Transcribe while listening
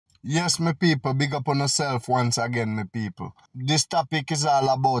Yes, my people, big up on yourself once again, my people. This topic is all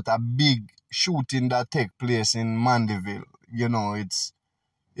about a big shooting that take place in Mandeville. You know, it's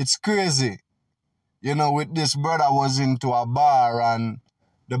crazy. You know, with this brother was into a bar and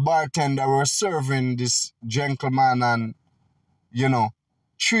the bartender was serving this gentleman and, you know,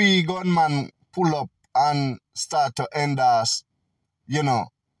 three gunmen pull up and start to end us, you know,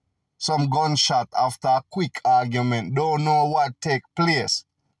 some gunshot after a quick argument. Don't know what take place.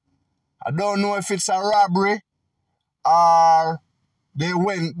 I don't know if it's a robbery or they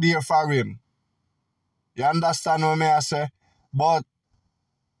went there for him. You understand what I say? But,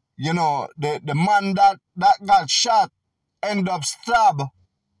 you know, the man that got shot end up stab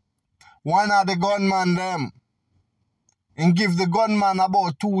one of the gunman them and give the gunman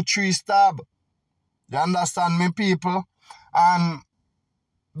about 2-3 stab. You understand me, people? And,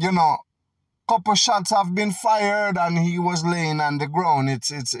 you know, couple shots have been fired and he was laying on the ground.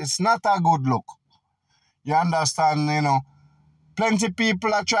 It's not a good look. You understand, you know. Plenty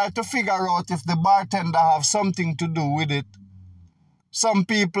people are trying to figure out if the bartender have something to do with it. Some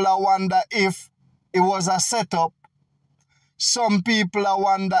people are wonder if it was a setup. Some people are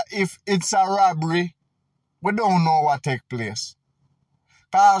wonder if it's a robbery. We don't know what take place.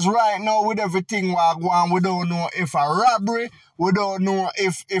 Because right now, with everything we're going, we don't know if a robbery, we don't know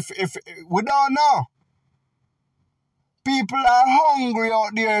if we don't know. People are hungry out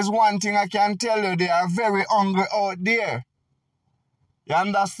there is one thing I can tell you. They are very hungry out there. You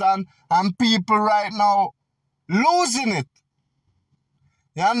understand? And people right now losing it.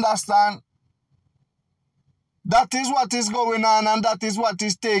 You understand? That is what is going on and that is what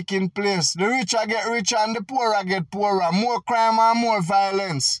is taking place. The richer get richer and the poorer get poorer. More crime and more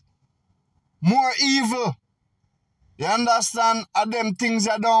violence. More evil. You understand? And them things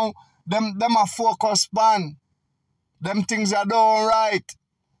are down, them are focus on. Them things are done right.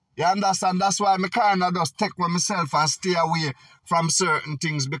 You understand? That's why I can't just take with myself and stay away from certain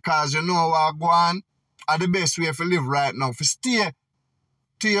things because you know what go on are the best way to live right now. To stay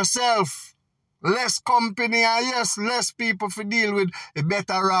to yourself. Less company and yes, less people to deal with, it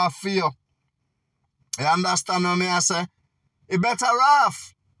better off for you. You understand what I say? It better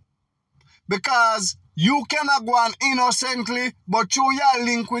off. Because you cannot go on innocently, but through your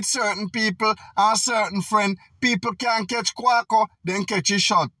link with certain people and certain friends, people can catch quacko, then catch a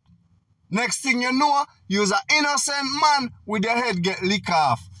shot. Next thing you know, you're an innocent man with your head get lick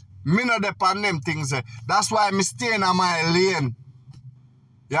off. Me no depend them things. That's why me stay in my lane.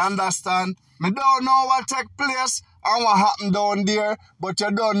 You understand? Me don't know what take place and what happened down there, but you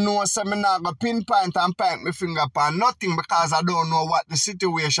don't know, so me not go pinpoint and point my finger upon nothing because I don't know what the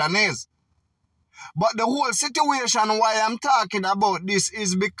situation is. But the whole situation why I'm talking about this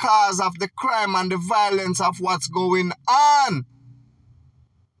is because of the crime and the violence of what's going on.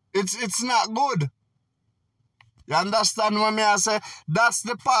 It's not good. You understand what I say? That's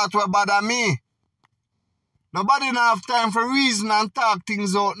the part where bother me. Nobody don't have time for reason and talk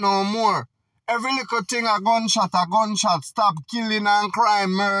things out no more. Every little thing a gunshot, stop killing and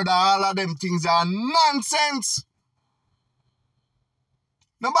crime, murder, all of them things are nonsense.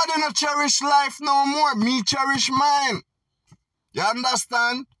 Nobody no cherish life no more. Me cherish mine. You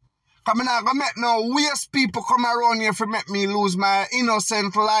understand? Because I'm not going to make no waste people come around here to make me lose my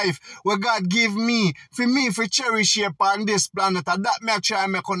innocent life where God give me for cherish here on this planet. And that me try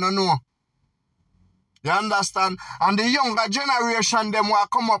make you know. You understand? And the younger generation, them will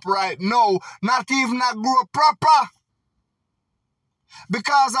come up right now, not even grow proper.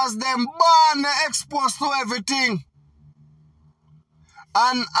 Because as them born, they're exposed to everything.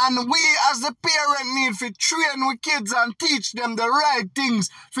 And we as the parent need to train with kids and teach them the right things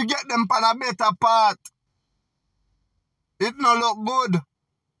to get them on a better path. It no look good.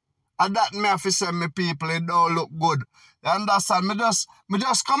 And that me have to say, my people, it don't look good. You understand? Me just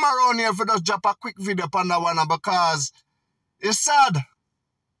come around here for just drop a quick video upon that one because it's sad.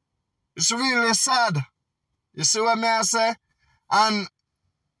 It's really sad. You see what I say? And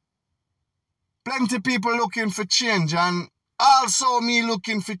plenty people looking for change and also me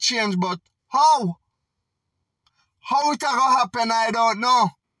looking for change, but how? How it gonna happen, I don't know.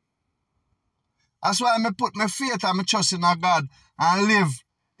 That's why I put my faith and my trust in God and live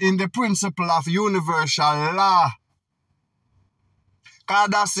in the principle of universal law. Because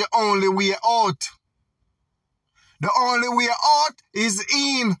that's the only way out. The only way out is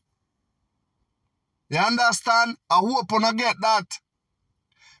in. You understand? I hope you get that.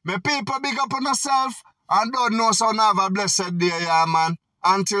 My people, big up on yourself and don't know so have a blessed day, yeah, man.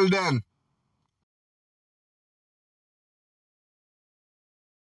 Until then.